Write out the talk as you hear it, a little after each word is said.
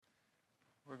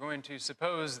We're going to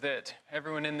suppose that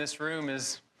everyone in this room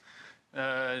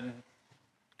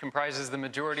comprises the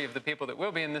majority of the people that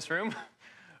will be in this room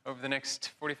over the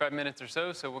next 45 minutes or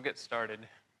so we'll get started.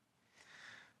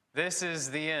 This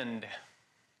is the end.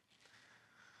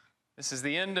 This is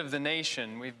the end of the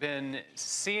nation. We've been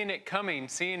seeing it coming,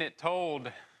 seeing it told,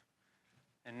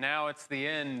 and now it's the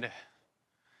end.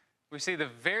 We see the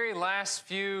very last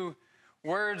few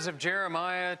words of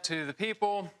Jeremiah to the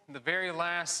people, the very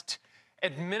last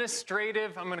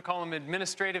administrative, I'm going to call them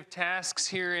administrative tasks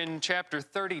here in chapter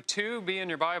 32. Be in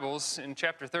your Bibles in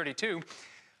chapter 32.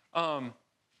 But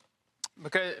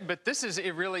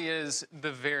it really is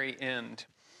the very end.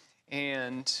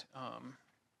 And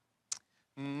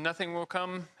nothing will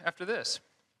come after this.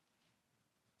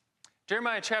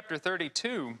 Jeremiah chapter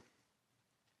 32.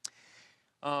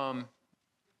 In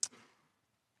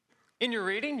your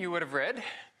reading, you would have read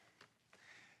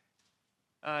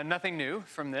nothing new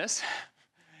from this,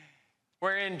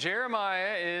 wherein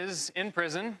Jeremiah is in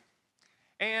prison.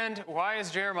 And why is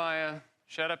Jeremiah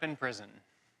shut up in prison?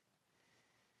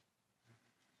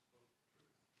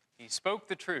 He spoke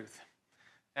the truth.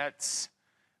 That's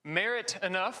merit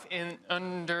enough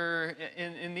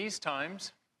in these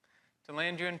times to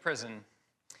land you in prison.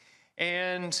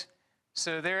 And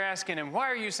so they're asking him,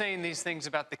 why are you saying these things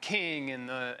about the king and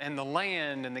the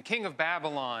land and the king of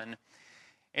Babylon?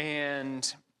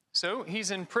 And so he's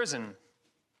in prison.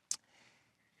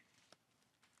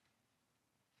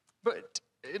 But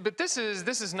this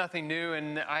is nothing new,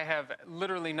 and I have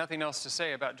literally nothing else to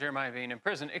say about Jeremiah being in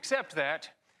prison, except that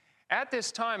at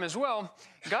this time as well,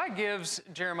 God gives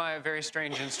Jeremiah a very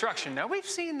strange instruction. Now, we've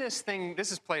seen this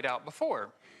is played out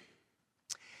before.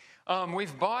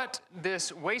 We've bought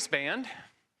this waistband,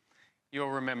 you'll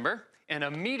remember, and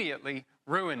immediately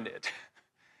ruined it.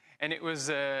 And it was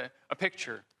a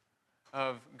picture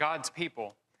of God's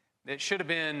people that should have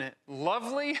been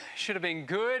lovely, should have been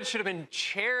good, should have been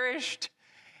cherished,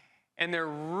 and they're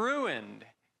ruined,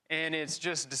 and it's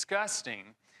just disgusting.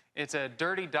 It's a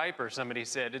dirty diaper, somebody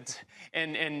said.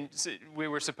 And we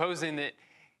were supposing that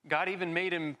God even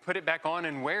made him put it back on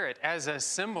and wear it as a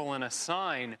symbol and a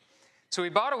sign. So we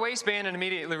bought a waistband and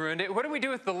immediately ruined it. What do we do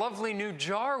with the lovely new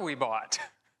jar we bought?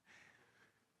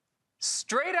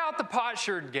 Straight out the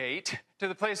potsherd gate to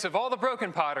the place of all the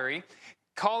broken pottery,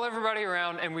 call everybody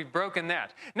around, and we've broken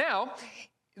that. Now,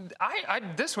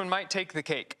 this one might take the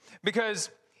cake,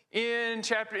 because in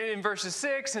verses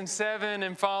 6 and 7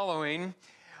 and following,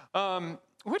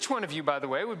 which one of you, by the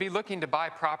way, would be looking to buy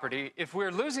property if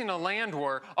we're losing a land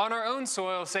war on our own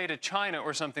soil, say to China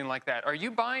or something like that? Are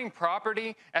you buying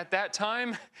property at that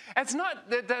time? That's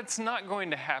not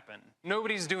going to happen.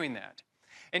 Nobody's doing that.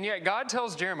 And yet God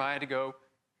tells Jeremiah to go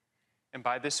and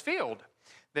buy this field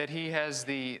that he has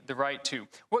the right to.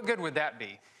 What good would that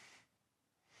be?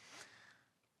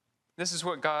 This is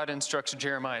what God instructs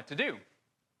Jeremiah to do.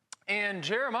 And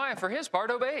Jeremiah, for his part,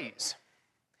 obeys.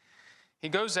 He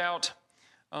goes out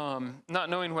not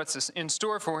knowing what's in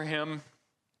store for him.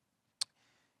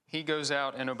 He goes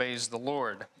out and obeys the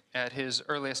Lord at his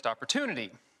earliest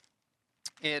opportunity.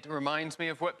 It reminds me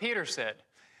of what Peter said.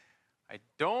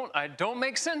 I don't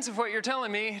make sense of what you're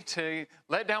telling me to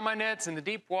let down my nets in the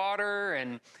deep water,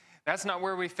 and that's not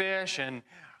where we fish, and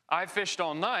I fished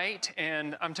all night,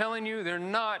 and I'm telling you, they're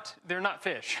not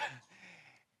fish.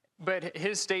 But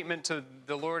his statement to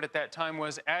the Lord at that time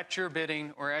was, at your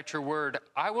bidding or at your word,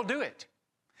 I will do it.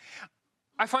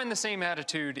 I find the same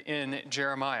attitude in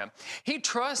Jeremiah. He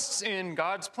trusts in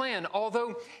God's plan,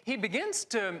 although he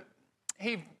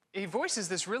voices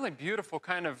this really beautiful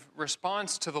kind of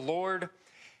response to the Lord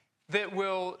that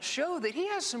will show that he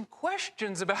has some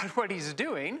questions about what he's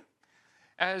doing,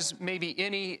 as maybe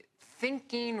any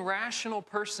thinking, rational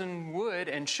person would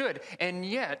and should. And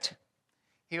yet,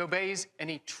 he obeys and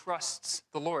he trusts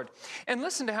the Lord. And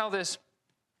listen to how this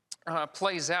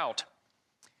plays out.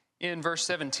 In verse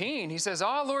 17, he says,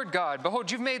 Ah, Lord God,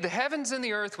 behold, you've made the heavens and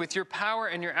the earth with your power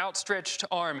and your outstretched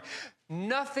arm.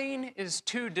 Nothing is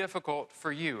too difficult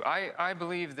for you. I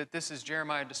believe that this is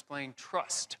Jeremiah displaying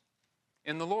trust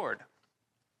in the Lord.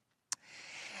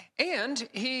 And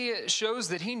he shows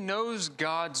that he knows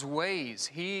God's ways.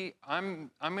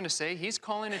 I'm going to say he's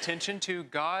calling attention to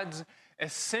God's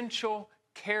essential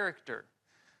character.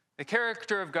 The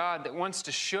character of God that wants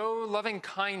to show loving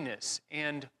kindness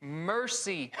and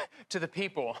mercy to the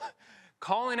people,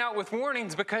 calling out with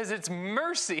warnings because it's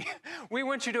mercy. We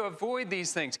want you to avoid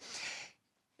these things.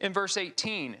 In verse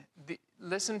 18,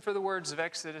 listen for the words of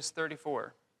Exodus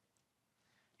 34.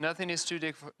 Nothing is too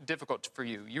difficult for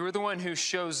you. You are the one who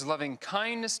shows loving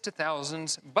kindness to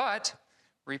thousands, but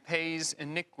repays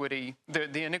iniquity,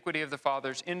 the iniquity of the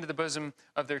fathers into the bosom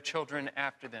of their children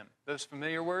after them. Those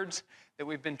familiar words that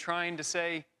we've been trying to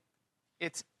say,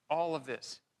 it's all of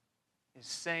this is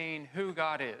saying who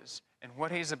God is and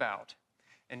what he's about.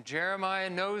 And Jeremiah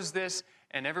knows this,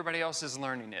 and everybody else is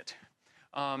learning it.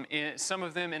 Some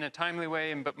of them in a timely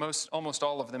way, but almost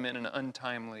all of them in an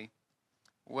untimely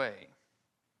way.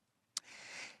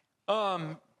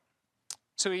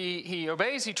 So he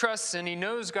obeys, he trusts, and he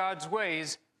knows God's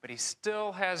ways, but he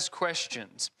still has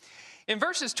questions. In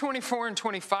verses 24 and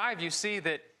 25, you see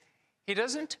that he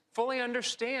doesn't fully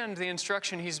understand the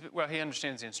instruction. He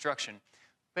understands the instruction,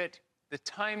 but the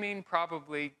timing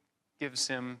probably gives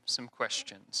him some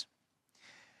questions.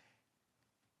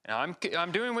 Now,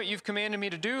 I'm doing what you've commanded me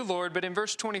to do, Lord, but in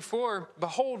verse 24,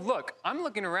 behold, look, I'm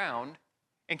looking around,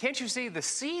 and can't you see the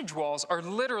siege walls are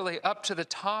literally up to the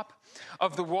top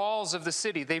of the walls of the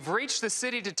city? They've reached the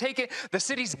city to take it. The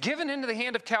city's given into the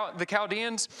hand of the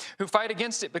Chaldeans who fight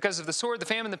against it because of the sword, the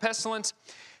famine, the pestilence.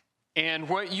 And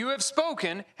what you have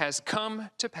spoken has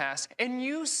come to pass, and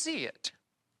you see it.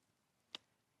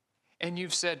 And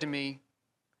you've said to me,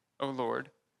 O Lord,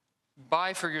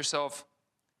 buy for yourself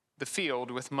the field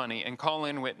with money and call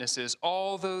in witnesses,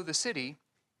 although the city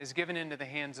is given into the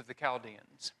hands of the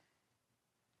Chaldeans.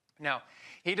 Now,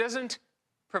 he doesn't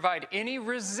provide any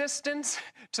resistance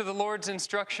to the Lord's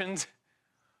instructions,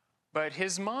 but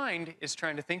his mind is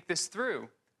trying to think this through.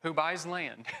 Who buys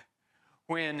land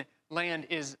when land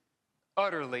is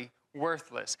utterly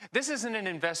worthless? This isn't an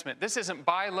investment. This isn't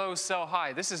buy low, sell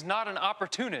high. This is not an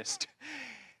opportunist.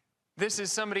 This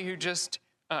is somebody who just,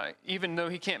 even though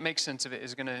he can't make sense of it,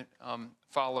 is going to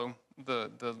follow the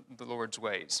Lord's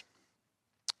ways.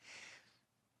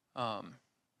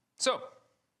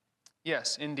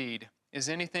 Yes, indeed. Is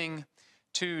anything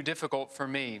too difficult for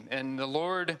me? And the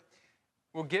Lord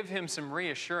will give him some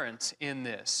reassurance in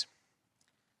this.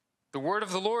 The word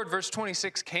of the Lord, verse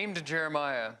 26, came to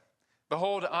Jeremiah.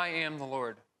 Behold, I am the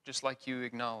Lord, just like you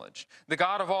acknowledged, the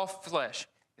God of all flesh.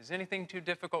 Is anything too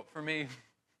difficult for me?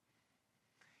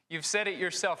 You've said it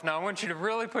yourself. Now I want you to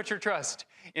really put your trust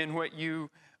in what you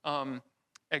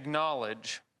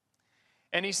acknowledge.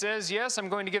 And he says, yes, I'm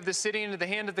going to give the city into the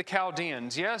hand of the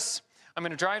Chaldeans. Yes, I'm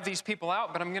going to drive these people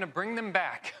out, but I'm going to bring them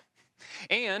back.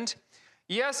 And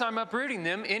yes, I'm uprooting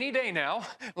them any day now.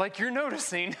 Like you're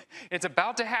noticing, it's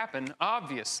about to happen,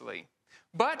 obviously.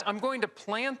 But I'm going to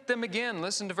plant them again.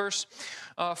 Listen to verse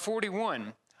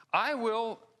 41. I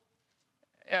will,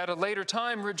 at a later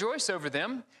time, rejoice over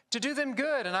them to do them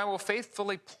good, and I will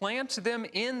faithfully plant them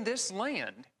in this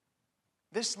land.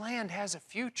 This land has a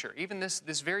future, even this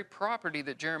very property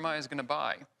that Jeremiah is going to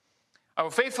buy. I will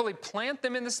faithfully plant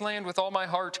them in this land with all my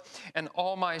heart and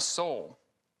all my soul.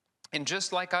 And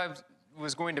just like I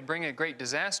was going to bring a great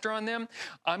disaster on them,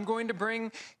 I'm going to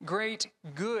bring great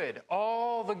good,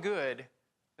 all the good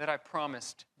that I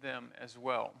promised them as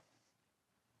well.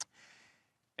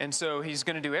 And so he's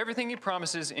going to do everything he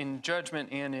promises in judgment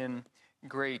and in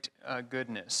great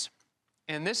goodness.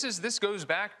 And this goes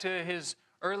back to his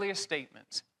earliest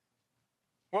statements.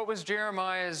 What was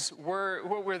Jeremiah's word?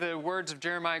 What were the words of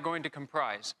Jeremiah going to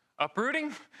comprise?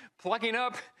 Uprooting, plucking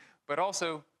up, but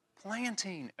also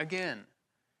planting again.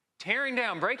 Tearing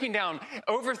down, breaking down,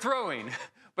 overthrowing,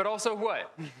 but also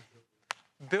what?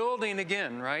 Building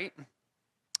again, right?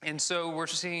 And so we're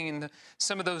seeing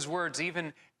some of those words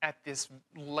even at this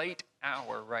late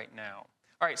hour right now.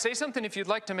 All right, say something if you'd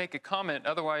like to make a comment.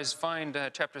 Otherwise, find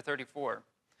chapter 34.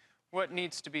 What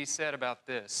needs to be said about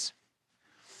this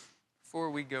before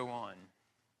we go on?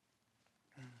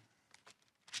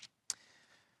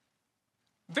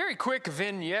 Very quick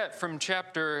vignette from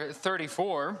chapter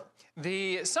 34.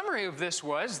 The summary of this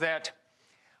was that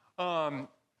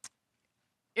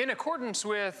in accordance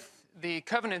with the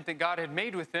covenant that God had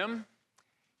made with them,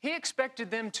 he expected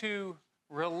them to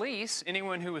release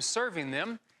anyone who was serving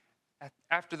them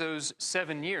after those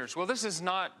 7 years. Well, this is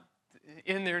not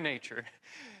in their nature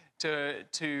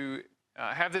to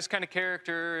have this kind of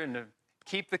character and to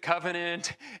keep the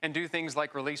covenant and do things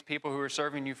like release people who are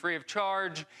serving you free of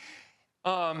charge.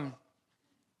 And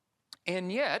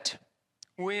yet,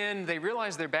 when they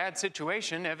realize their bad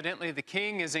situation, evidently the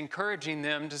king is encouraging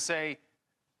them to say,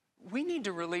 we need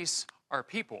to release our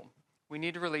people. We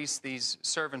need to release these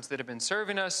servants that have been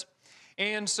serving us.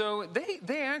 And so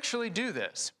they actually do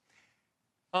this.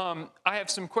 I have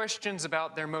some questions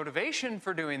about their motivation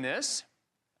for doing this.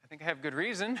 I think I have good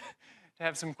reason to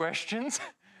have some questions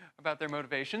about their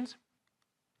motivations.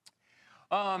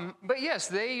 But yes,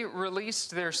 they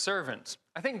released their servants.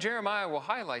 I think Jeremiah will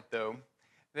highlight, though,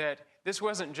 that this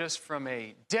wasn't just from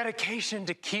a dedication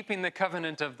to keeping the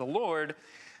covenant of the Lord,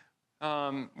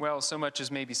 well, so much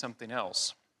as maybe something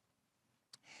else.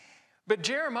 But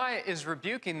Jeremiah is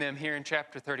rebuking them here in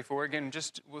chapter 34. Again,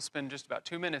 we'll spend just about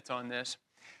 2 minutes on this,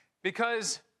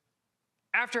 because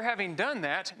after having done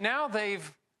that, now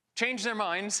they've changed their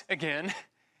minds again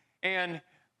and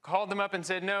called them up and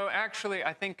said, no, actually,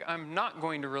 I think I'm not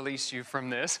going to release you from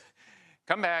this.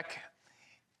 Come back.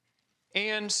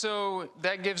 And so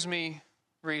that gives me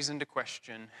reason to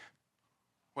question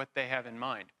what they have in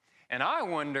mind. And I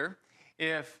wonder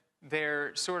if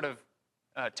their sort of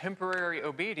temporary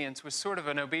obedience was sort of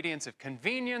an obedience of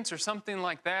convenience or something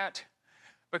like that,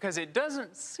 because it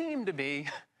doesn't seem to be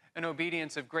an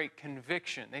obedience of great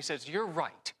conviction. They said, you're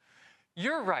right.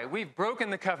 You're right. We've broken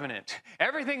the covenant.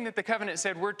 Everything that the covenant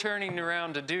said, we're turning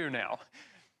around to do now.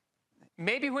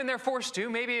 Maybe when they're forced to,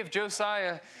 maybe if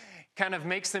Josiah kind of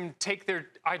makes them take their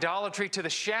idolatry to the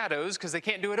shadows because they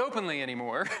can't do it openly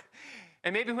anymore.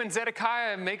 And maybe when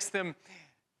Zedekiah makes them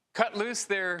cut loose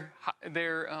the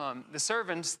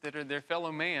servants that are their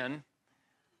fellow man,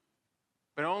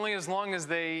 but only as long as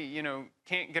they,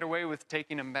 can't get away with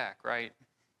taking them back, right?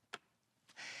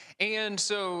 And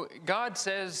so God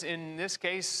says in this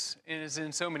case, as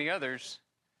in so many others,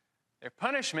 their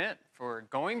punishment for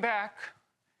going back,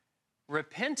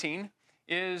 repenting,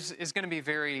 is going to be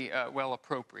very well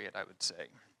appropriate, I would say.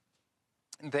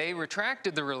 They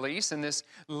retracted the release and this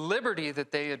liberty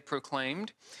that they had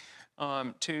proclaimed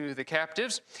to the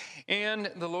captives,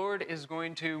 and the Lord is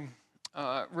going to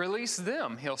release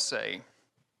them, he'll say.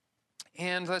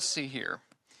 And let's see here.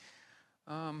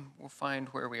 We'll find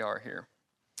where we are here.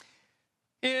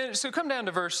 And so come down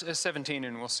to verse 17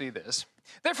 and we'll see this.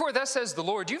 Therefore, thus says the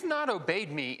Lord, you've not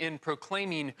obeyed me in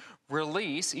proclaiming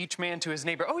release, each man to his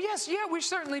neighbor. Oh, yes, yeah, we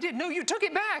certainly did. No, you took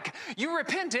it back. You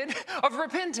repented of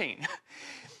repenting.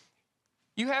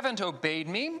 You haven't obeyed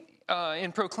me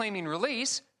in proclaiming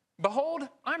release. Behold,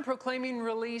 I'm proclaiming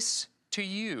release to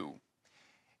you.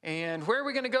 And where are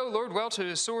we going to go, Lord? Well, to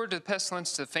the sword, to the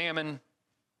pestilence, to the famine.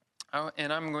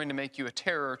 And I'm going to make you a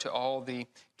terror to all the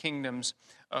kingdoms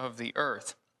of the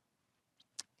earth.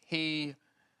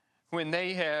 When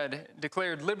they had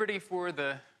declared liberty for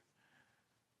the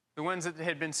ones that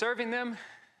had been serving them,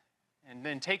 and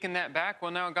then taken that back,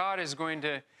 well, now God is going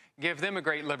to give them a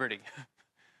great liberty.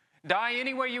 Die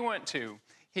any way you want to.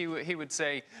 He would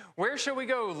say, where shall we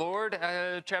go, Lord?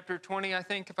 Chapter 20, I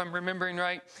think, if I'm remembering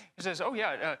right. He says, oh,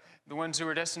 yeah, the ones who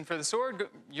are destined for the sword,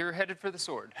 you're headed for the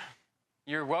sword.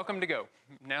 You're welcome to go.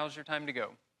 Now's your time to go.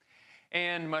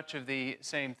 And much of the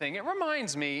same thing. It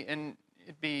reminds me, and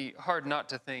it'd be hard not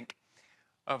to think,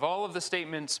 of all of the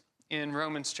statements in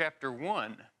Romans chapter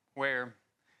 1, where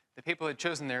the people had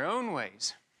chosen their own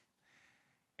ways,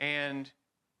 and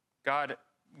God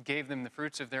gave them the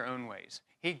fruits of their own ways.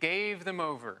 He gave them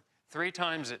over, 3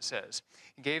 times it says.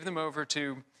 He gave them over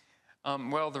to,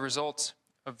 the results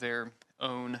of their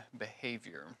own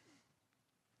behavior.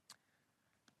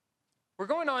 We're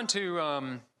going on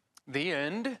to the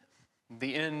end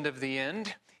of the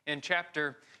end, in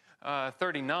chapter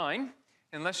 39,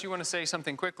 unless you want to say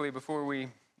something quickly before we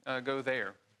go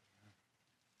there.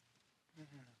 I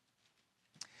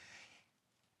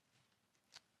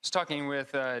was talking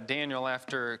with Daniel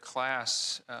after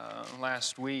class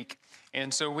last week,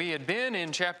 and so we had been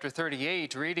in chapter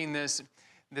 38 reading this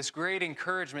great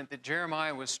encouragement that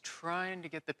Jeremiah was trying to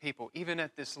get the people, even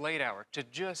at this late hour, to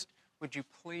just, would you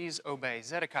please obey?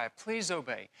 Zedekiah, please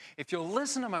obey. If you'll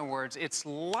listen to my words, it's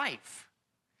life.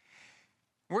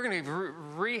 We're going to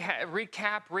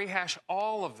rehash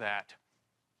all of that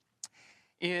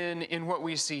in what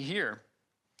we see here.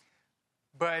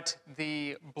 But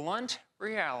the blunt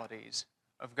realities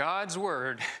of God's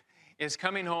word is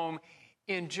coming home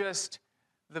in just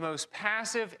the most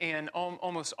passive and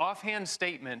almost offhand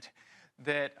statement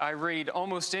that I read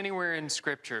almost anywhere in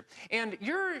Scripture. And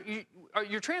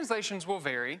your translations will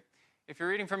vary. If you're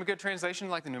reading from a good translation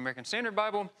like the New American Standard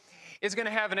Bible, it's going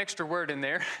to have an extra word in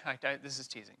there. This is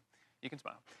teasing. You can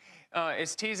smile.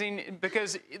 It's teasing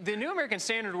because the New American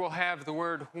Standard will have the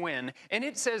word when, and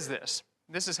it says this.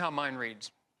 This is how mine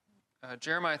reads.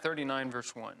 Jeremiah 39,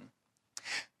 verse 1.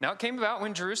 Now it came about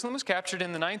when Jerusalem was captured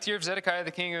in the 9th year of Zedekiah,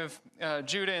 the king of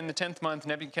Judah, in the 10th month,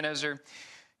 Nebuchadnezzar,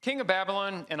 king of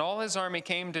Babylon, and all his army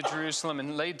came to Jerusalem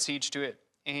and laid siege to it.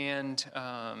 And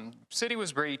city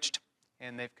was breached,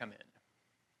 and they've come in.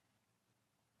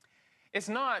 It's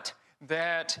not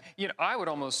that, I would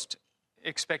almost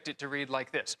expect it to read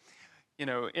like this.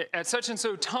 At such and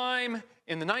so time,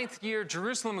 in the 9th year,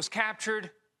 Jerusalem was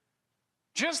captured,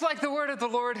 just like the word of the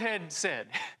Lord had said.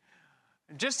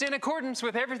 Just in accordance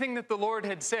with everything that the Lord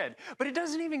had said. But it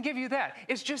doesn't even give you that.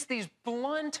 It's just these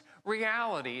blunt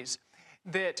realities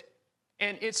that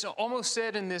And it's almost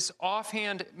said in this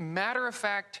offhand,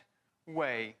 matter-of-fact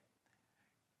way.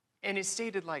 And it's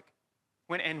stated like,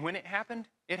 when it happened,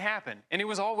 it happened. And it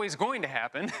was always going to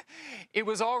happen. It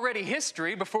was already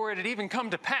history before it had even come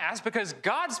to pass because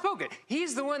God spoke it.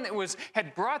 He's the one that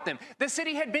had brought them. The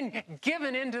city had been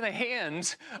given into the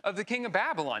hands of the king of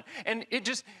Babylon. And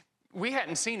we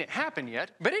hadn't seen it happen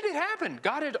yet, but it had happened.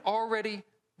 God had already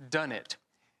done it,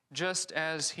 just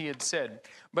as he had said.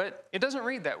 But it doesn't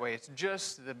read that way. It's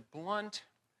just the blunt,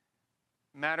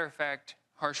 matter-of-fact,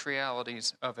 harsh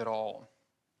realities of it all.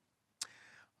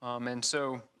 And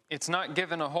so it's not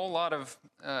given a whole lot of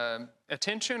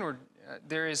attention, or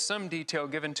there is some detail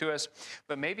given to us,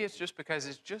 but maybe it's just because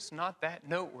it's just not that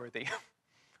noteworthy.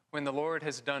 When the Lord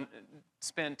has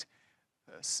spent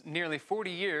nearly 40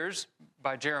 years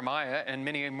by Jeremiah and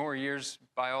many more years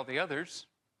by all the others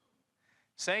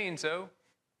saying so,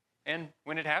 and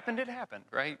when it happened,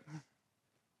 right?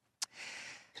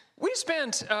 We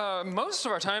spent most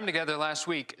of our time together last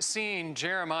week seeing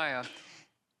Jeremiah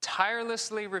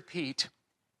tirelessly repeat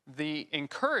the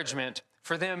encouragement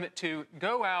for them to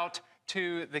go out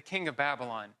to the king of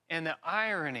Babylon. And the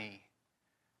irony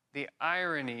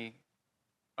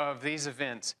of these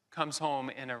events comes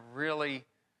home in a really,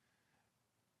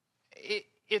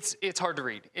 it's hard to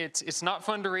read. It's not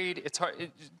fun to read. It's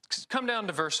hard. Come down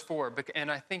to verse 4,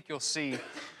 and I think you'll see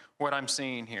what I'm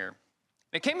seeing here.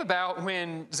 It came about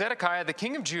when Zedekiah, the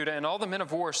king of Judah, and all the men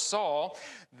of war saw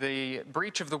the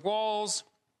breach of the walls.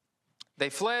 They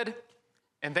fled,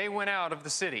 and they went out of the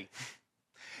city.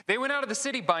 They went out of the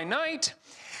city by night,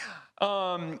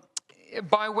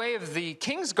 by way of the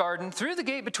king's garden, through the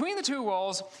gate between the two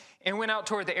walls, and went out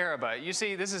toward the Arabah. You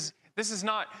see, this is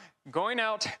not going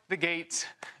out the gates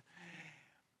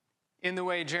in the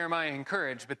way Jeremiah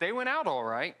encouraged, but they went out all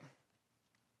right.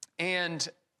 And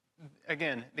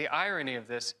again, the irony of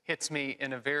this hits me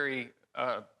in a very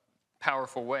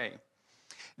powerful way.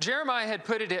 Jeremiah had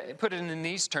put it in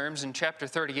these terms in chapter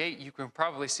 38. You can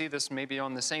probably see this maybe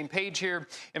on the same page here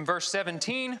in verse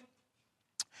 17.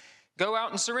 Go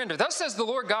out and surrender. Thus says the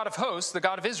Lord God of hosts, the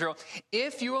God of Israel,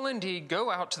 if you will indeed go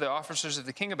out to the officers of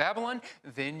the king of Babylon,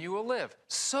 then you will live.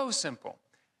 So simple,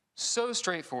 so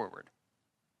straightforward.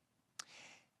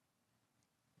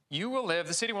 You will live,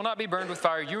 the city will not be burned with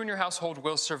fire, you and your household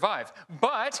will survive.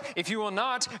 But if you will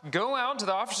not go out to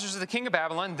the officers of the king of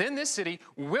Babylon, then this city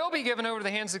will be given over to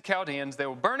the hands of the Chaldeans. They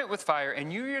will burn it with fire,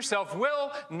 and you yourself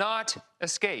will not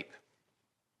escape.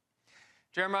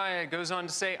 Jeremiah goes on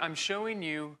to say, I'm showing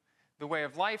you the way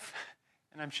of life,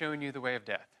 and I'm showing you the way of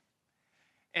death.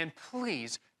 And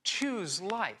please choose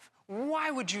life.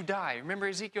 Why would you die? Remember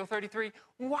Ezekiel 33?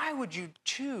 Why would you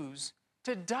choose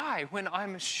to die when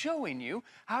I'm showing you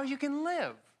how you can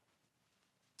live?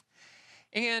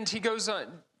 And he goes on,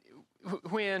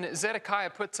 when Zedekiah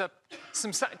puts up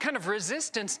some kind of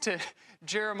resistance to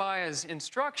Jeremiah's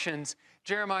instructions,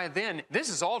 Jeremiah then, this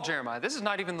is all Jeremiah, this is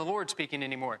not even the Lord speaking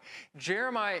anymore.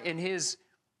 Jeremiah in his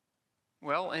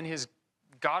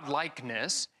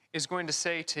godlikeness is going to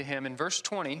say to him in verse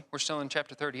 20, we're still in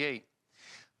chapter 38,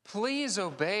 please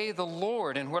obey the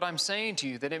Lord in what I'm saying to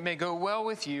you, that it may go well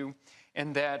with you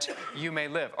and that you may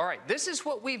live. All right, this is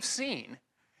what we've seen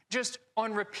just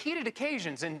on repeated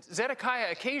occasions. And Zedekiah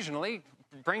occasionally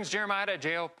brings Jeremiah out of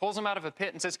jail, pulls him out of a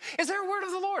pit and says, is there a word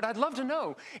of the Lord? I'd love to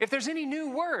know if there's any new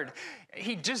word.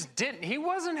 He just didn't. He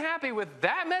wasn't happy with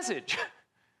that message.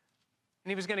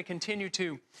 And he was going to continue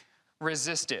to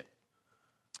resist it.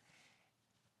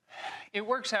 It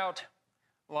works out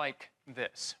like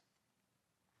this.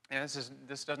 And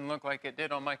this doesn't look like it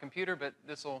did on my computer, but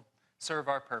this will serve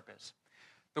our purpose.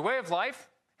 The way of life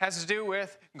has to do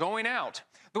with going out.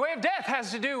 The way of death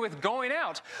has to do with going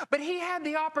out. But he had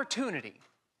the opportunity.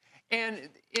 And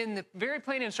in the very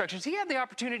plain instructions, he had the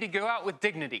opportunity to go out with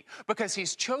dignity because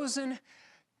he's chosen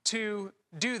to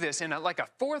do this in like a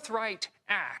forthright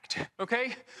act,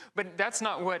 okay? But that's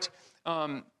not what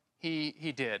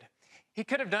he did. He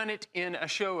could have done it in a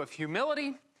show of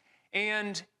humility,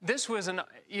 and this would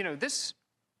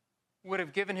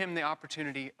have given him the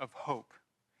opportunity of hope.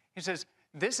 He says,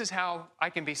 this is how I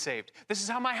can be saved. This is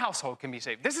how my household can be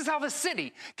saved. This is how the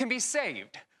city can be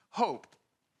saved. Hope.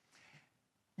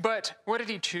 But what did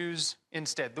he choose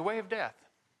instead? The way of death.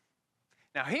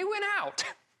 Now, he went out.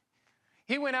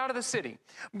 He went out of the city.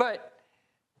 But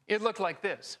it looked like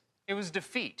this. It was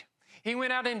defeat. He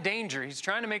went out in danger. He's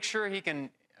trying to make sure he can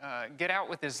get out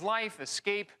with his life,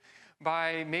 escape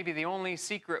by maybe the only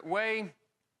secret way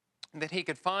that he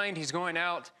could find. He's going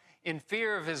out in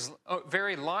fear of his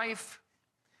very life,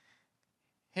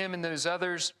 him and those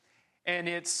others, and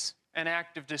it's an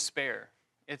act of despair.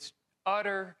 It's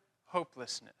utter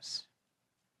hopelessness.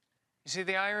 You see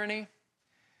the irony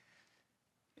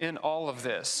in all of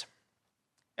this?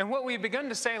 And what we've begun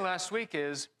to say last week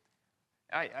is,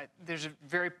 there's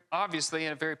obviously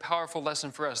a very powerful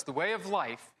lesson for us. The way of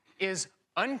life is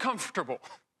uncomfortable.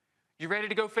 You ready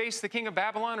to go face the king of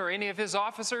Babylon or any of his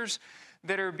officers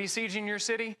that are besieging your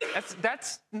city?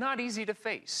 That's not easy to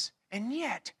face. And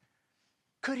yet,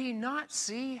 could he not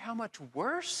see how much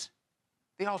worse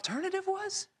the alternative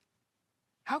was?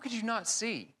 How could you not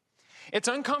see? It's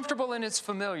uncomfortable and it's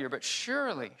familiar, but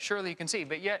surely you can see.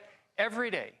 But yet,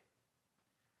 every day,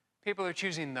 people are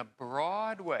choosing the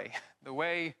broad way, the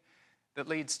way that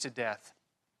leads to death.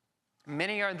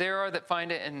 Many there are that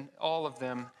find it, and all of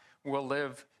them will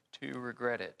live to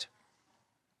regret it.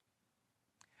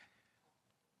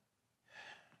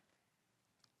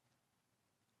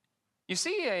 You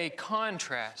see a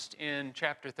contrast in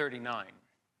chapter 39.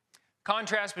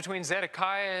 Contrast between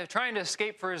Zedekiah trying to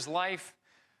escape for his life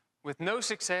with no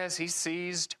success. He's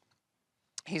seized,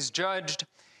 he's judged,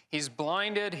 he's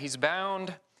blinded, he's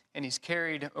bound, and he's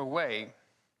carried away.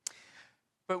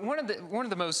 But one of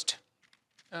the most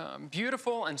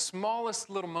beautiful and smallest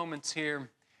little moments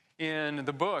here in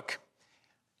the book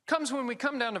comes when we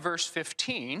come down to verse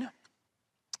 15.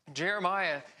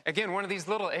 Jeremiah, again, one of these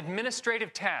little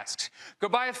administrative tasks. Go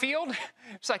by a field.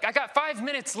 It's like, I got 5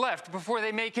 minutes left before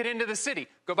they make it into the city.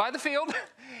 Go by the field,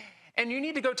 and you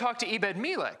need to go talk to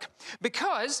Ebed-Melech,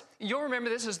 because you'll remember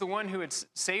this is the one who had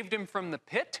saved him from the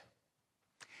pit.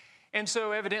 And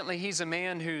so evidently he's a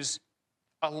man who's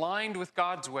aligned with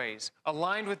God's ways,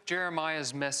 aligned with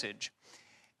Jeremiah's message,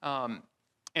 and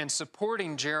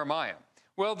supporting Jeremiah.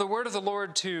 Well, the word of the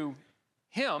Lord to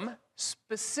him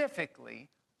specifically,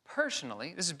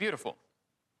 personally, this is beautiful,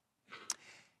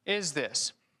 is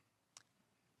this.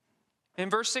 In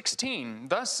verse 16,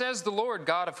 thus says the Lord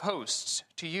God of hosts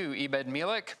to you,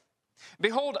 Ebed-Melech,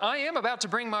 behold, I am about to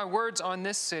bring my words on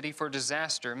this city for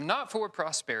disaster, not for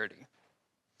prosperity.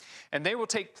 And they will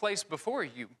take place before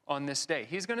you on this day.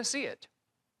 He's going to see it.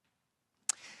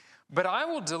 But I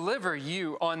will deliver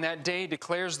you on that day,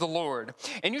 declares the Lord,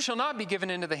 and you shall not be given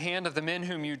into the hand of the men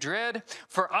whom you dread,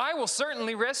 for I will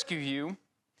certainly rescue you,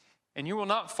 and you will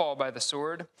not fall by the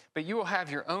sword, but you will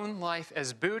have your own life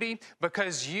as booty,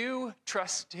 because you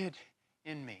trusted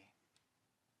in me,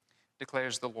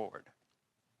 declares the Lord.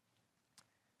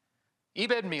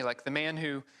 Ebed-Melech, the man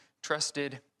who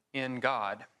trusted in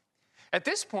God. At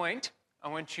this point, I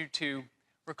want you to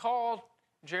recall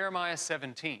Jeremiah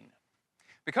 17.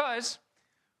 Because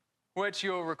what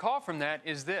you'll recall from that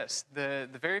is this, the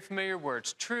very familiar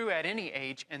words, true at any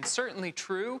age, and certainly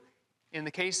true in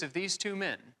the case of these two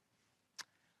men.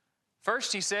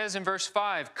 First, he says in verse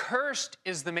 5, cursed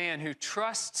is the man who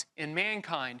trusts in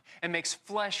mankind and makes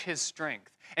flesh his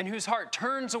strength, and whose heart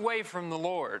turns away from the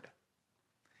Lord.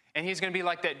 And he's going to be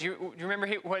like that. Do you remember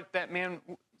what that man,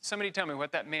 somebody tell me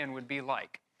what that man would be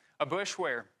like? A bush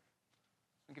where?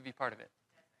 I'll give you part of it.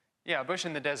 Yeah, a bush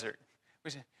in the desert.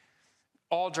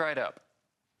 All dried up.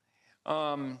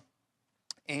 And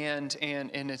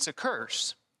it's a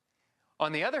curse.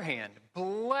 On the other hand,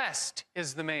 blessed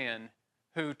is the man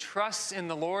who trusts in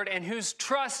the Lord and whose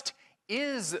trust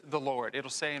is the Lord. It'll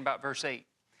say in about verse 8.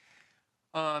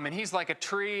 And he's like a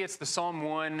tree. It's the Psalm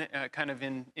 1 kind of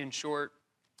in short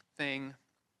thing.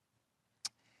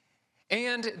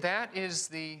 And that is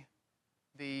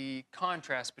the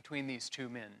contrast between these two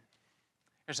men.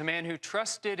 There's a man who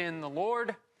trusted in the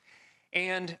Lord,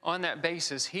 and on that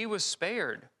basis, he was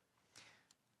spared.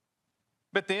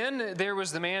 But then there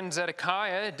was the man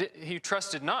Zedekiah. He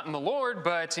trusted not in the Lord,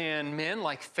 but in men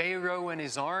like Pharaoh and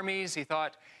his armies. He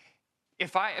thought,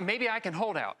 maybe I can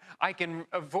hold out. I can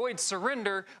avoid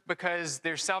surrender because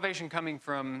there's salvation coming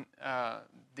from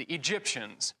the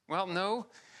Egyptians. Well, no.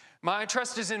 My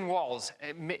trust is in walls.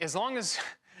 As long as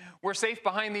we're safe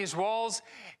behind these walls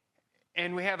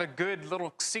and we have a good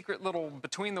little secret little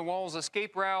between the walls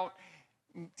escape route,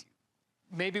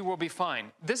 maybe we'll be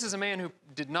fine. This is a man who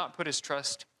did not put his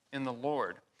trust in the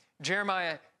Lord.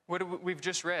 Jeremiah, what we've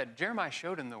just read, Jeremiah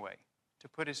showed him the way to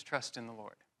put his trust in the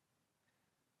Lord.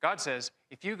 God says,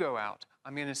 if you go out,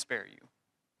 I'm going to spare you.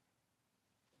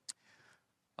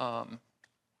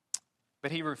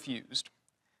 But he refused.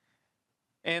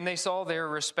 And they saw their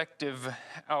respective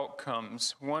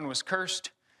outcomes. One was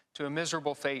cursed to a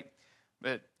miserable fate,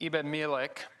 but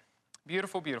Ebed-Melech,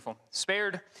 beautiful,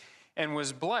 spared and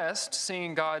was blessed,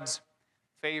 seeing God's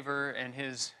favor and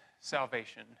his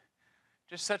salvation.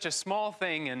 Just such a small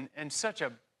thing and such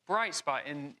a bright spot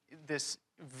in this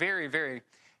very, very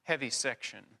heavy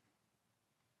section.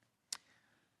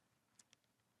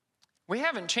 We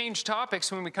haven't changed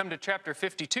topics when we come to chapter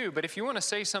 52, but if you want to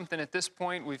say something at this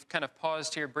point, we've kind of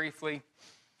paused here briefly.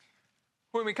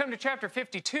 When we come to chapter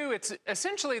 52, it's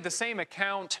essentially the same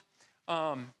account,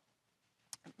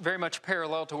 very much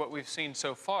parallel to what we've seen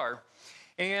so far.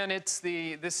 And it's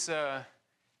this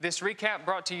recap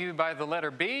brought to you by the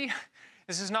letter B.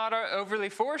 This is not overly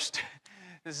forced.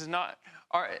 This is not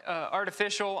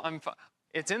artificial.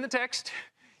 It's in the text.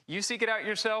 You seek it out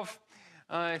yourself.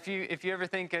 If you ever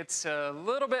think it's a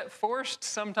little bit forced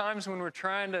sometimes when we're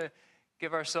trying to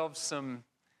give ourselves some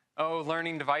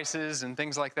learning devices and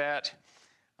things like that.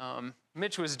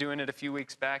 Mitch was doing it a few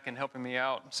weeks back and helping me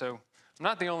out, so I'm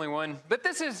not the only one. But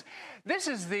this is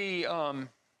the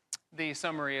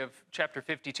summary of chapter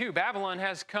 52. Babylon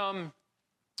has come.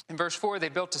 In verse 4, they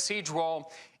built a siege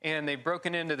wall, and they've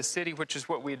broken into the city, which is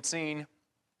what we had seen.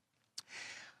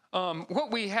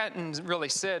 What we hadn't really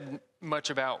said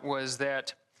much about was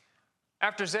that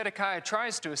after Zedekiah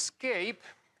tries to escape,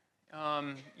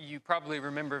 you probably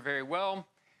remember very well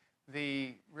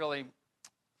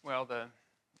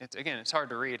it's hard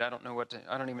to read. I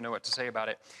don't even know what to say about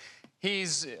it.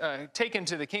 He's taken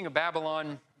to the king of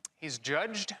Babylon. He's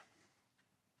judged,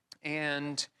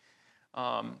 and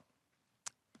all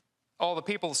the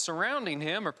people surrounding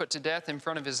him are put to death in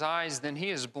front of his eyes. Then he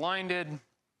is blinded,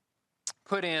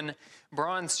 put in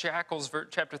bronze shackles,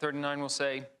 chapter 39 will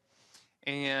say,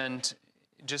 and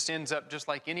just ends up just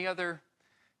like any other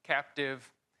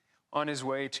captive on his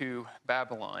way to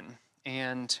Babylon.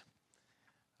 And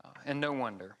no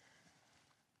wonder.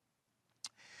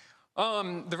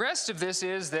 The rest of this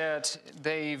is that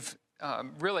they've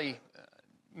really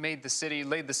laid the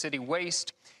city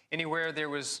waste. Anywhere there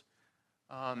was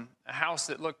a house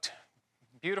that looked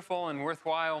beautiful and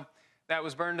worthwhile, that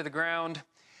was burned to the ground.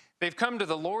 They've come to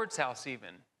the Lord's house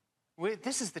even.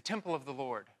 This is the temple of the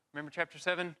Lord. Remember chapter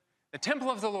 7? The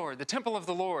temple of the Lord, the temple of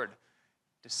the Lord.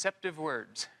 Deceptive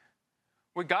words.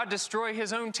 Would God destroy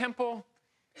his own temple?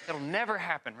 It'll never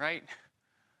happen, right?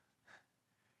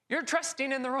 You're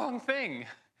trusting in the wrong thing.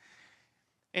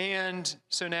 And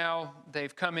so now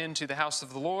they've come into the house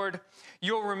of the Lord.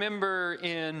 You'll remember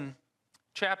in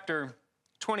chapter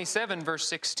 27, verse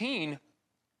 16,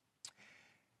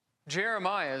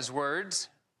 Jeremiah's words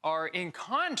are in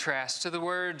contrast to the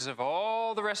words of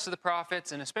all the rest of the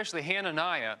prophets, and especially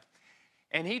Hananiah.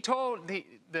 And he told,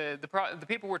 the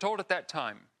people were told at that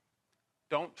time,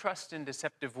 don't trust in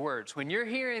deceptive words. When you're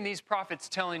hearing these prophets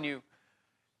telling you,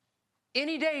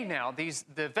 any day now,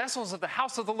 the vessels of the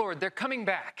house of the Lord, they're coming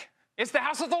back. It's the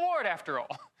house of the Lord, after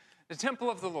all. The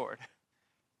temple of the Lord.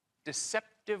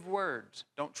 Deceptive words.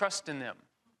 Don't trust in them.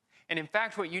 And in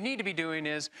fact, what you need to be doing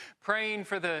is praying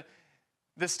for the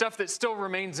stuff that still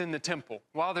remains in the temple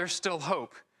while there's still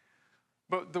hope.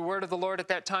 But the word of the Lord at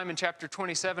that time in chapter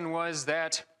 27 was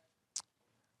that,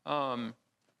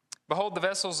 behold, the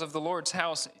vessels of the Lord's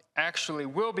house actually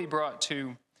will be brought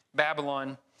to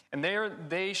Babylon, and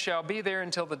they shall be there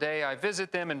until the day I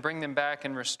visit them and bring them back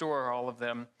and restore all of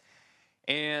them.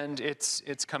 And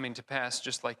it's coming to pass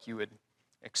just like you would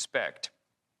expect.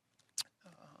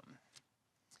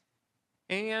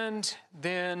 And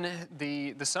then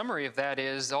the summary of that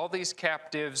is all these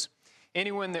captives,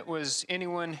 anyone that was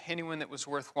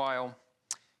worthwhile,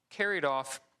 carried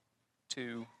off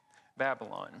to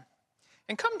Babylon.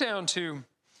 And come down to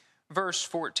verse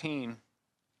 14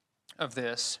 of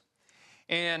this,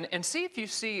 and see if you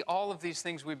see all of these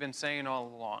things we've been saying all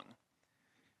along.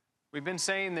 We've been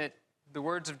saying that the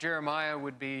words of Jeremiah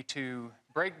would be to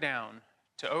break down,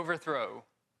 to overthrow,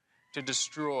 to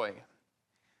destroy.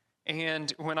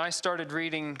 And when I started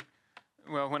reading,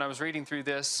 when I was reading through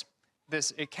this,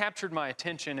 it captured my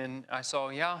attention, and I saw,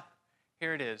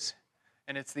 here it is.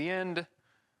 And it's the end.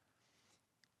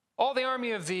 All the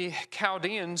army of the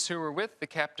Chaldeans who were with the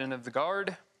captain of the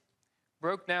guard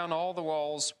broke down all the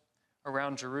walls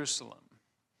around Jerusalem.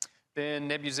 Then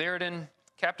Nebuzaradan,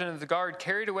 captain of the guard,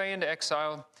 carried away into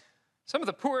exile some of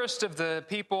the poorest of the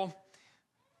people,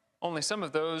 only some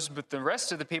of those, but the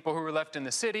rest of the people who were left in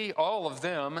the city, all of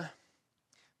them,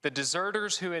 the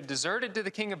deserters who had deserted to the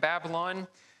king of Babylon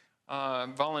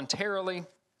voluntarily,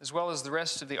 as well as the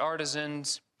rest of the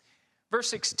artisans. Verse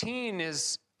 16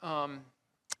 is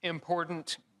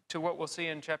important to what we'll see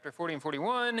in chapter 40 and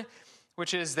 41,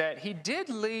 which is that he did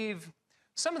leave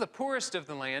some of the poorest of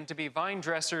the land to be vine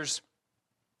dressers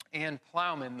and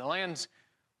plowmen. The land's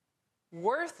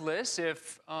worthless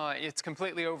if it's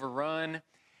completely overrun.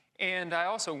 And I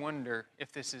also wonder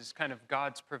if this is kind of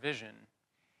God's provision.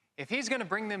 If he's going to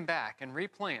bring them back and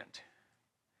replant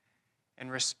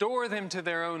and restore them to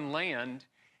their own land,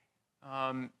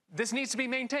 this needs to be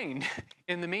maintained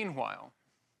in the meanwhile.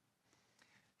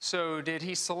 So did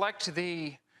he select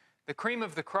the cream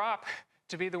of the crop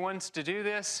to be the ones to do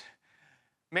this?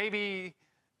 Maybe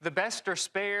the best are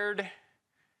spared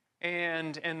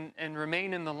and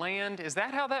remain in the land? Is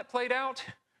that how that played out?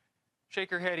 Shake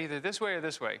your head either this way or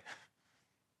this way.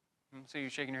 I see you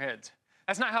shaking your heads.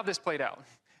 That's not how this played out.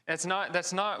 That's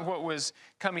not what was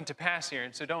coming to pass here.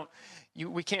 And so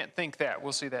we can't think that.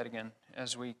 We'll see that again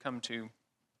as we come to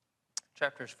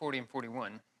chapters 40 and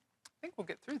 41. I think we'll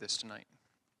get through this tonight.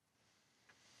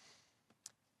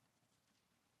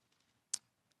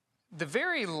 The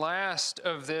very last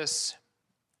of this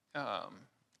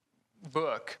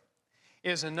book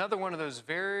is another one of those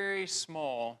very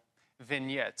small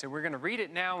vignettes. And we're going to read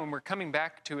it now, and we're coming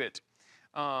back to it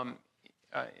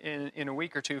in a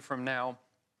week or two from now.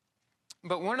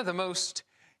 But one of the most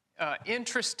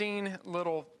interesting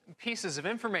little pieces of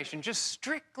information, it's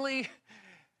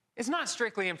not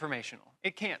strictly informational.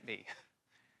 It can't be.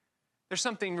 There's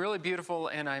something really beautiful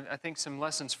and I think some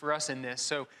lessons for us in this.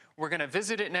 So we're going to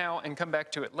visit it now and come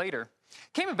back to it later.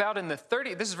 It came about in this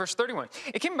is verse 31.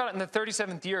 It came about in the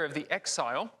 37th year of the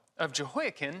exile of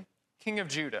Jehoiakim, king of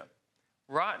Judah.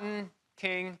 Rotten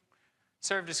king,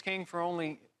 served as king for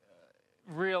only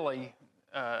really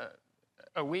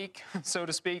a week, so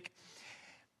to speak.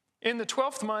 In the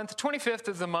 12th month, 25th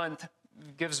of the month,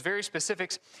 gives very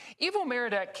specifics.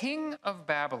 Evil-Merodach, king of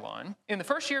Babylon, in the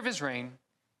first year of his reign,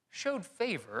 showed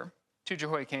favor to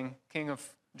Jehoiakim, king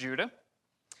of Judah,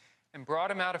 and brought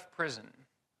him out of prison.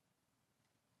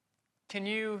 Can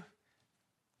you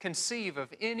conceive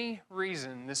of any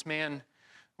reason this man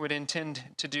would intend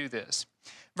to do this?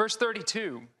 Verse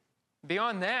 32,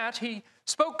 beyond that, he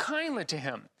spoke kindly to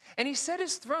him, and he set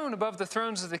his throne above the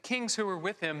thrones of the kings who were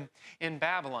with him in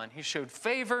Babylon. He showed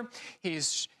favor,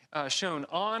 he's shown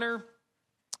honor,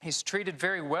 he's treated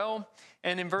very well.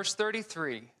 And in verse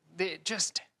 33,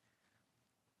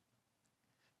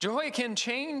 Jehoiakim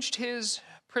changed his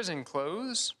prison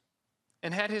clothes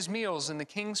and had his meals in the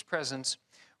king's presence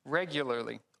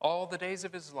regularly all the days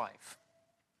of his life.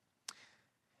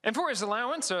 And for his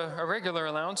allowance, a regular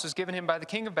allowance was given him by the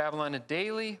king of Babylon, a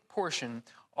daily portion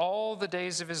all the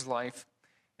days of his life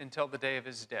until the day of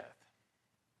his death.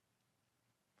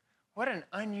 What an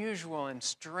unusual and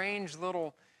strange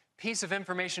little piece of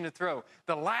information to throw.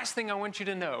 The last thing I want you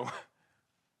to know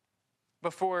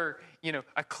before,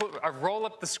 I roll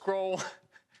up the scroll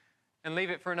and leave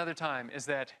it for another time is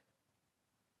that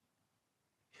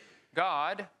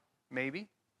God, maybe,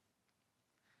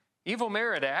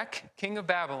 Evil-Merodach, king of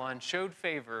Babylon, showed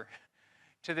favor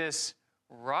to this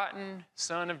rotten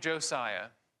son of Josiah.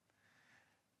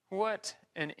 What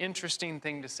an interesting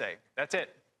thing to say. That's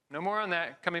it. No more on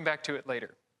that. Coming back to it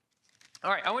later.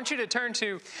 All right, I want you to turn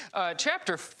to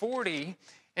chapter 40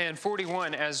 and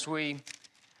 41 as we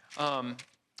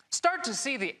start to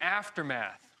see the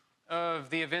aftermath of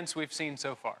the events we've seen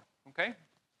so far, okay?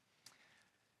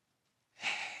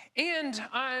 And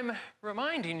I'm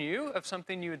reminding you of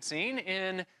something you had seen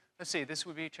in, this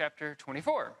would be chapter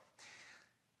 24.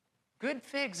 Good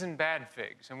figs and bad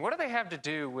figs. And what do they have to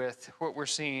do with what we're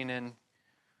seeing in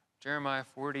Jeremiah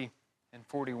 40 and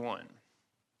 41?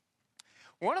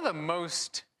 One of the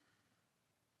most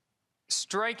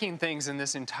striking things in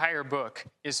this entire book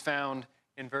is found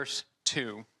in verse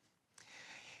 2.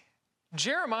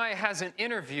 Jeremiah has an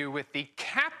interview with the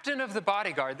captain of the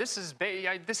bodyguard. This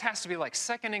has to be like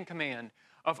second in command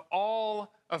of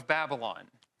all of Babylon.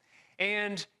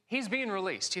 And he's being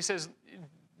released. He says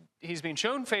he's being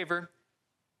shown favor.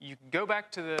 You can go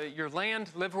back to your land,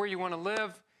 live where you want to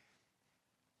live.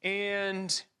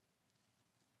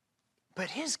 But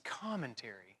his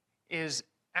commentary is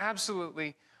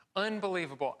absolutely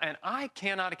unbelievable, and I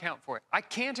cannot account for it. I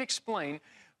can't explain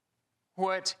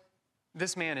what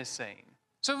this man is saying.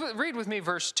 So read with me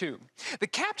verse 2. The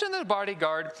captain of the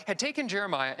bodyguard had taken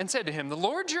Jeremiah and said to him, "The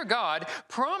Lord your God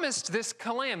promised this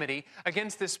calamity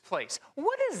against this place."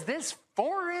 What does this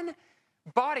foreign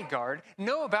bodyguard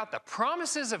know about the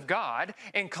promises of God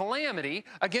and calamity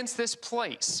against this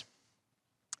place?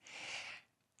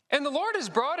 And the Lord has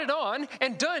brought it on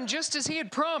and done just as he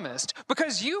had promised,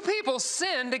 because you people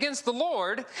sinned against the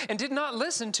Lord and did not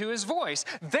listen to his voice.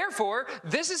 Therefore,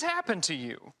 this has happened to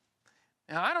you.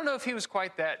 Now, I don't know if he was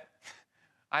quite that,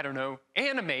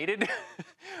 animated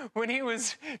when he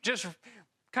was just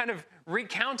kind of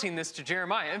recounting this to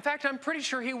Jeremiah. In fact, I'm pretty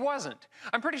sure he wasn't.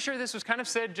 I'm pretty sure this was kind of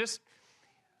said just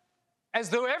as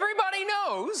though everybody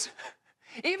knows,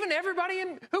 even everybody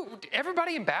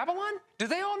in Babylon, do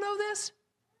they all know this?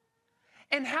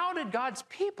 And how did God's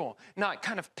people not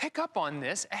kind of pick up on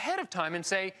this ahead of time and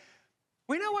say,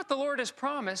 we know what the Lord has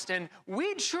promised, and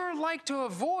we'd sure like to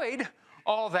avoid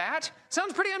all that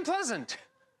sounds pretty unpleasant.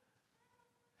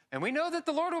 And we know that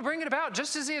the Lord will bring it about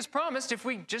just as he has promised if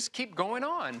we just keep going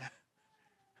on.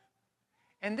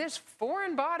 And this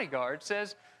foreign bodyguard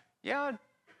says, yeah,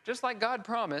 just like God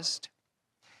promised.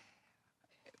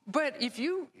 But if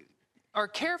you are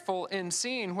careful in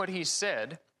seeing what he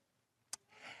said,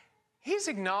 he's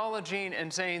acknowledging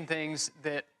and saying things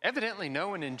that evidently no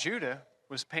one in Judah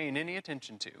was paying any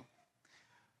attention to.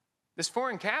 This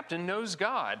foreign captain knows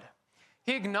God.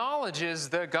 He acknowledges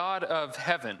the God of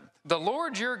heaven, the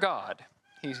Lord your God.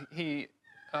 He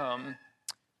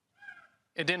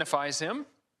identifies him,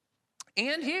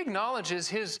 and he acknowledges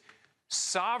his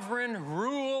sovereign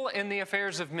rule in the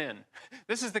affairs of men.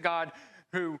 This is the God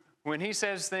who, when he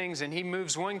says things and he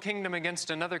moves one kingdom against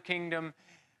another kingdom,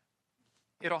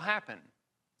 it'll happen.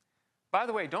 By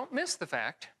the way, don't miss the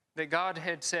fact that God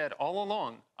had said all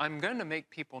along, I'm going to make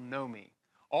people know me.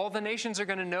 All the nations are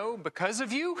going to know because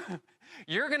of you.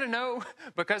 You're going to know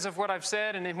because of what I've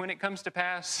said and then when it comes to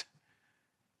pass.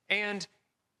 And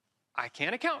I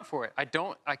can't account for it.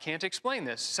 I can't explain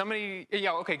this. Somebody,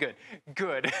 yeah, okay,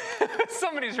 good.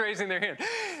 Somebody's raising their hand.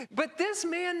 But this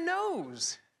man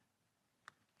knows.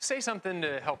 Say something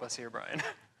to help us here, Brian.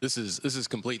 This is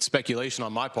complete speculation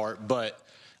on my part, but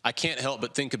I can't help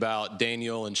but think about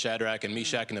Daniel and Shadrach and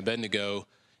Meshach and Abednego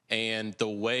and the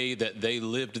way that they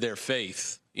lived their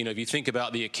faith. You know, if you think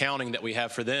about the accounting that we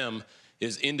have for them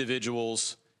is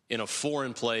individuals in a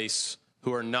foreign place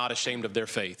who are not ashamed of their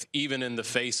faith, even in the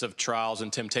face of trials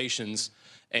and temptations.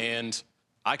 And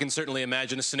I can certainly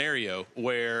imagine a scenario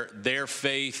where their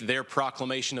faith, their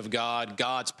proclamation of God,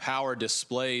 God's power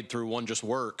displayed through wondrous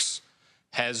works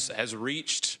has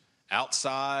reached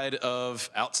outside of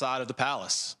the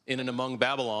palace, in and among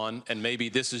Babylon, and maybe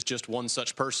this is just one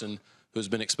such person who's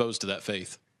been exposed to that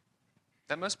faith.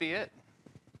 That must be it.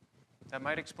 That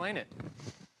might explain it.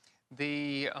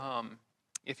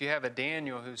 If you have a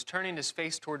Daniel who's turning his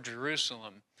face toward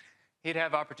Jerusalem, he'd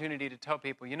have opportunity to tell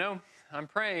people, you know, I'm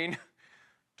praying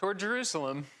toward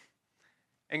Jerusalem,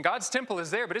 and God's temple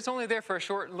is there, but it's only there for a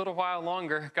short little while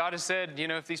longer. God has said, you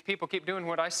know, if these people keep doing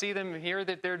what I see them here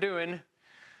that they're doing,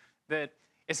 that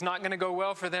it's not going to go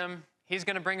well for them. He's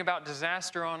going to bring about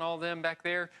disaster on all them back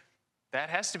there. That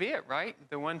has to be it, right?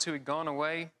 The ones who had gone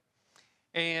away.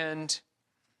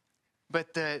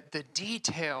 But the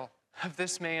detail of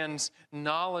this man's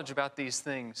knowledge about these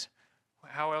things,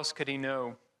 how else could he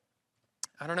know?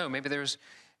 I don't know, maybe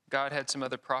God had some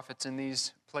other prophets in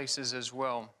these places as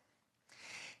well.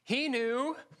 He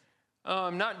knew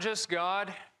not just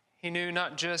God, he knew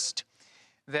not just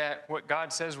that what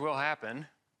God says will happen,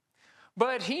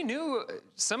 but he knew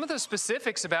some of the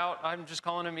specifics about, I'm just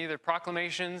calling them either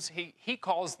proclamations, he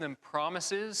calls them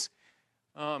promises.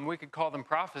 We could call them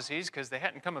prophecies because they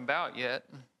hadn't come about yet.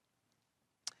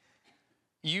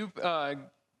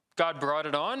 God brought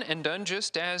it on and done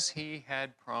just as he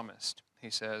had promised, he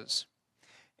says.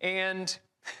 And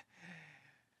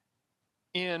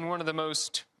in one of the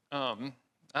most,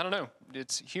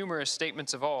 it's humorous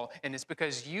statements of all, and it's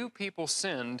because you people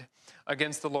sinned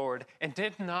against the Lord and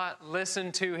did not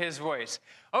listen to his voice.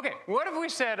 Okay, what have we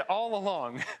said all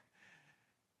along?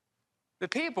 The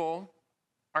people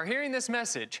are hearing this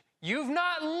message. You've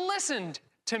not listened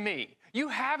to me. You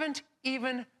haven't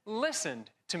even listened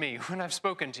to me when I've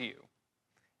spoken to you.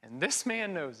 And this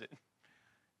man knows it.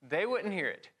 They wouldn't hear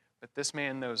it, but this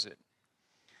man knows it.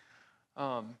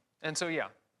 And so, yeah,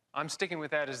 I'm sticking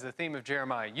with that as the theme of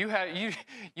Jeremiah. You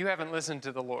haven't listened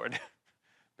to the Lord,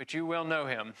 but you will know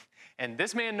him. And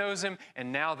this man knows him,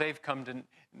 and now they've come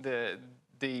to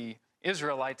the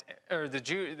Israelites, or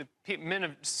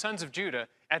the sons of Judah,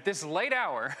 at this late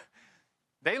hour.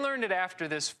 They learned it after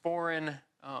this foreign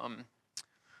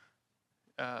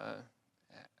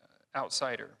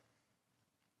outsider.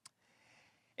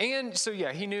 And so,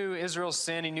 yeah, he knew Israel's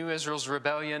sin, he knew Israel's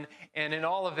rebellion, and in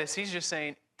all of this, he's just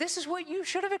saying, this is what you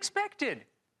should have expected.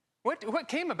 What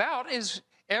came about is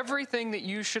everything that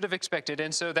you should have expected.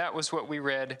 And so that was what we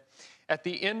read at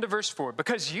the end of verse 4.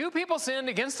 Because you people sinned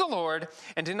against the Lord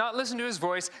and did not listen to his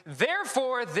voice,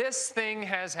 therefore this thing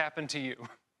has happened to you.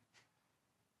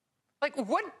 Like,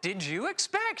 what did you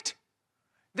expect?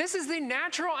 This is the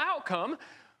natural outcome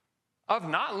of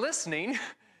not listening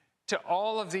to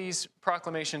all of these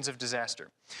proclamations of disaster.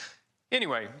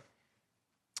 Anyway,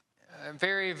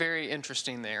 very, very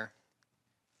interesting there.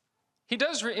 He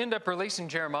does end up releasing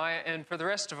Jeremiah, and for the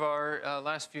rest of our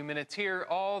last few minutes here,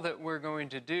 all that we're going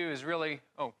to do is really,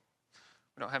 we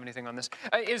don't have anything on this,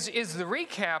 is the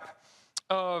recap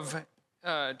of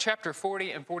chapter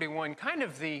 40 and 41, kind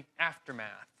of the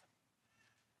aftermath.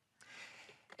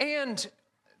 And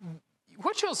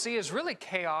what you'll see is really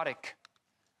chaotic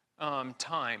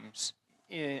times.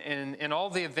 And all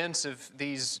the events of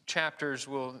these chapters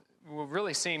will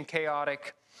really seem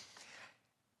chaotic.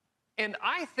 And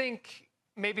I think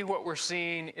maybe what we're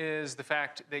seeing is the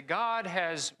fact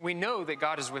that we know that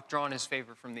God has withdrawn his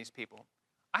favor from these people.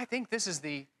 I think this is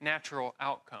the natural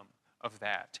outcome of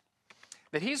that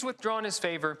he's withdrawn his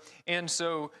favor. And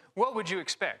so what would you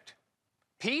expect?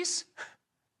 Peace?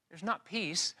 There's not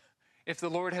peace if the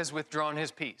Lord has withdrawn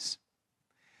his peace.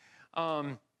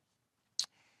 And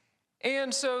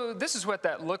so this is what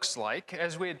that looks like.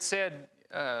 As we had said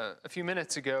a few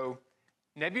minutes ago,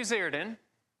 Nebuzaradan,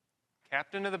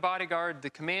 captain of the bodyguard, the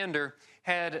commander,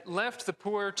 had left the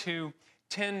poor to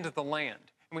tend the land.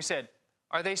 And we said,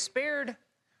 are they spared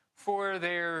for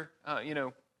their,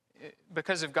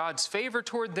 because of God's favor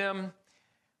toward them?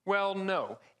 Well,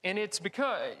 no. And it's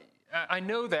because, I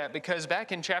know that because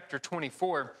back in chapter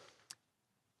 24,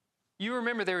 you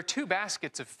remember there were 2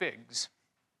 baskets of figs.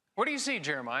 What do you see,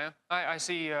 Jeremiah? I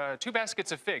see 2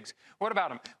 baskets of figs. What about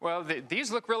them? Well,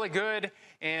 these look really good,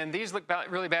 and these look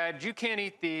really bad. You can't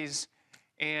eat these,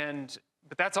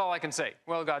 but that's all I can say.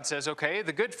 Well, God says, okay,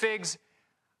 the good figs,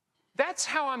 that's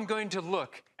how I'm going to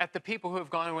look at the people who have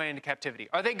gone away into captivity.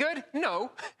 Are they good?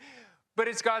 No, but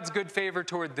it's God's good favor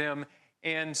toward them,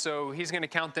 and so he's going to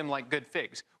count them like good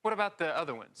figs. What about the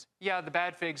other ones? Yeah, the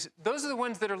bad figs, those are the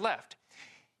ones that are left.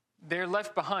 They're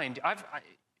left behind.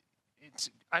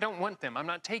 I don't want them. I'm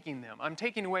not taking them. I'm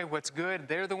taking away what's good.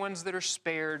 They're the ones that are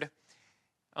spared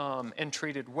and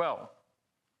treated well.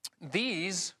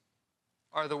 These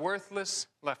are the worthless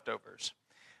leftovers.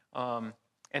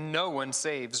 And no one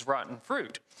saves rotten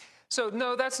fruit. So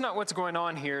no, that's not what's going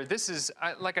on here. This is,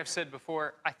 like I've said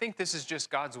before, I think this is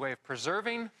just God's way of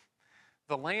preserving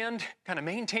the land, kind of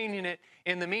maintaining it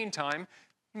in the meantime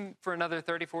for another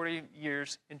 30, 40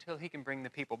 years until he can bring the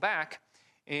people back,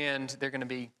 and they're going to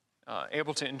be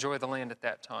able to enjoy the land at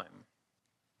that time.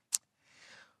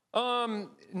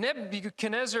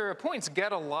 Nebuchadnezzar appoints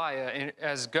Gedaliah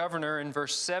as governor in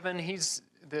verse 7. He's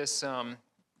this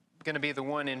going to be the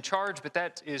one in charge, but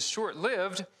that is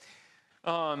short-lived.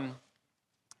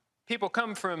 People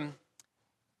come from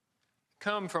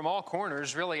all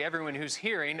corners, really everyone who's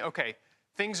hearing, okay,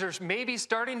 things are maybe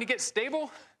starting to get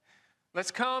stable.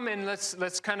 Let's come and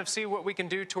let's kind of see what we can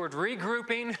do toward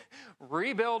regrouping,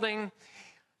 rebuilding.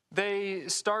 They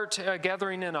start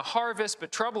gathering in a harvest, but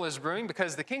trouble is brewing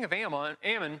because the king of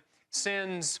Ammon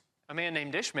sends a man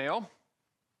named Ishmael,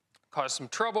 cause some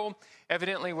trouble.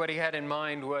 Evidently what he had in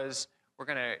mind was, we're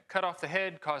going to cut off the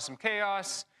head, cause some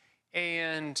chaos,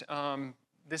 and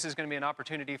this is going to be an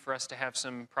opportunity for us to have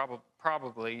some,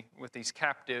 probably with these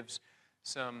captives,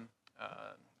 some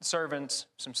servants,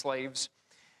 some slaves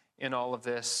in all of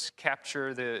this,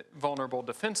 capture the vulnerable,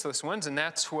 defenseless ones, and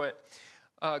that's what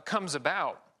comes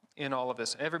about in all of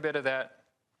this. Every bit of that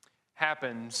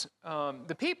happens.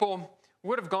 The people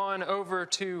would have gone over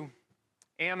to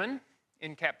Ammon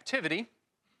in captivity,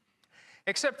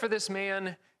 except for this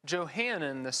man,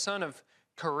 Johanan, the son of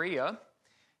Kareah.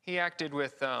 He acted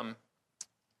with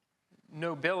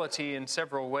nobility in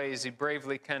several ways. He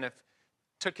bravely kind of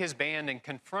took his band and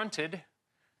confronted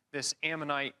this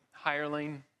Ammonite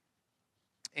hireling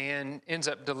and ends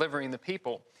up delivering the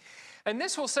people. And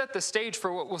this will set the stage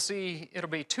for what we'll see. It'll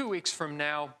be 2 weeks from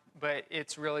now, but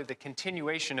it's really the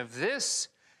continuation of this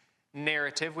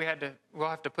narrative. We'll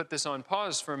have to put this on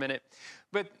pause for a minute.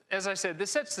 But as I said,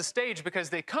 this sets the stage because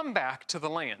they come back to the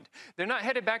land. They're not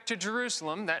headed back to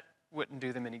Jerusalem. That wouldn't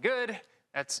do them any good.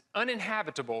 That's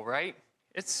uninhabitable, right?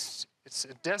 It's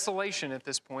a desolation at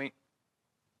this point.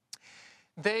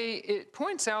 It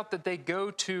points out that they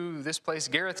go to this place,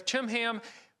 Gareth Chimham,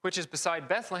 which is beside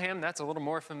Bethlehem. That's a little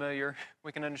more familiar.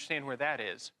 We can understand where that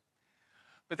is.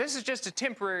 But this is just a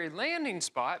temporary landing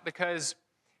spot because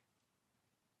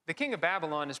the king of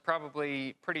Babylon is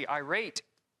probably pretty irate.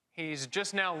 He's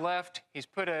just now left. He's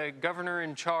put a governor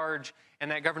in charge,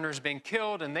 and that governor's been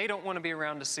killed, and they don't want to be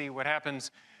around to see what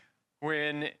happens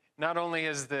when not only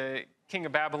is the king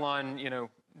of Babylon,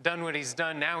 done what he's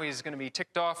done, now he's going to be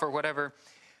ticked off or whatever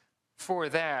for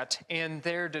that. And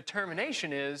their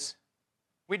determination is,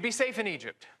 we'd be safe in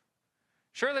Egypt.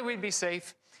 Surely we'd be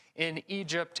safe in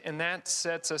Egypt, and that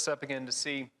sets us up again to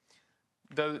see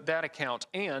that account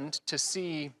and to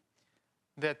see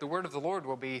that the word of the Lord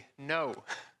will be no.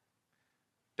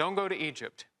 Don't go to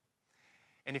Egypt.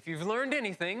 And if you've learned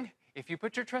anything, if you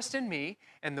put your trust in me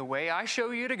and the way I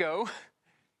show you to go,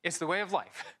 it's the way of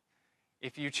life.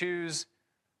 If you choose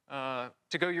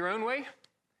to go your own way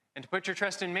and to put your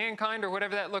trust in mankind or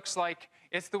whatever that looks like,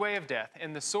 it's the way of death.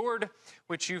 And the sword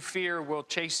which you fear will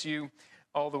chase you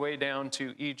all the way down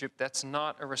to Egypt. That's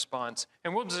not a response.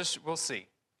 And we'll see.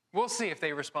 We'll see if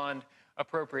they respond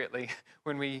appropriately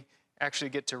when we actually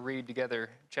get to read together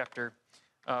chapter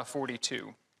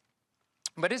 42.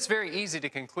 But it's very easy to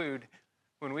conclude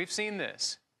when we've seen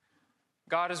this,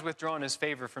 God has withdrawn his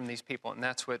favor from these people, and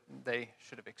that's what they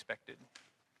should have expected.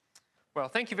 Well,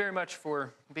 thank you very much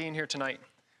for being here tonight.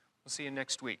 We'll see you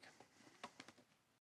next week.